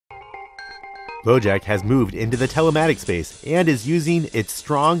LoJack has moved into the telematics space and is using its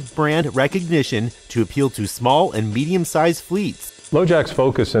strong brand recognition to appeal to small and medium-sized fleets. LoJack's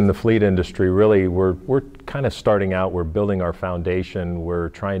focus in the fleet industry, really, we're kind of starting out, we're building our foundation, we're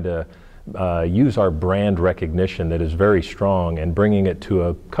trying to use our brand recognition that is very strong and bringing it to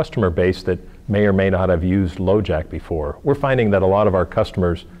a customer base that may or may not have used LoJack before. We're finding that a lot of our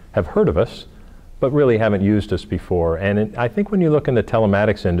customers have heard of us, but really haven't used us before. And I think when you look in the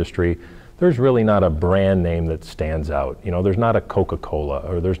telematics industry, there's really not a brand name that stands out. You know, there's not a Coca-Cola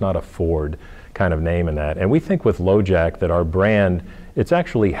or there's not a Ford kind of name in that. And we think with LoJack that our brand, it's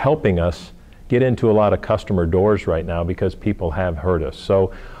actually helping us get into a lot of customer doors right now because people have heard us.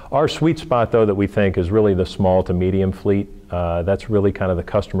 So our sweet spot, though, that we think is really the small to medium fleet. That's really kind of the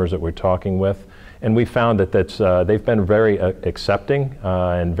customers that we're talking with. And we found that they've been very accepting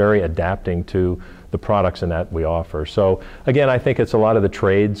and very adapting to the products and that we offer. So again, I think it's a lot of the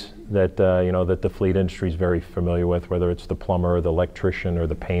trades that that the fleet industry is very familiar with, whether it's the plumber, or the electrician, or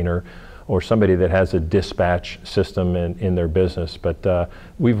the painter, or somebody that has a dispatch system in their business. But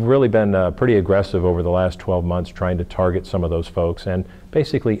we've really been pretty aggressive over the last 12 months trying to target some of those folks and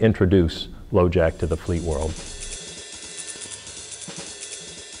basically introduce LoJack to the fleet world.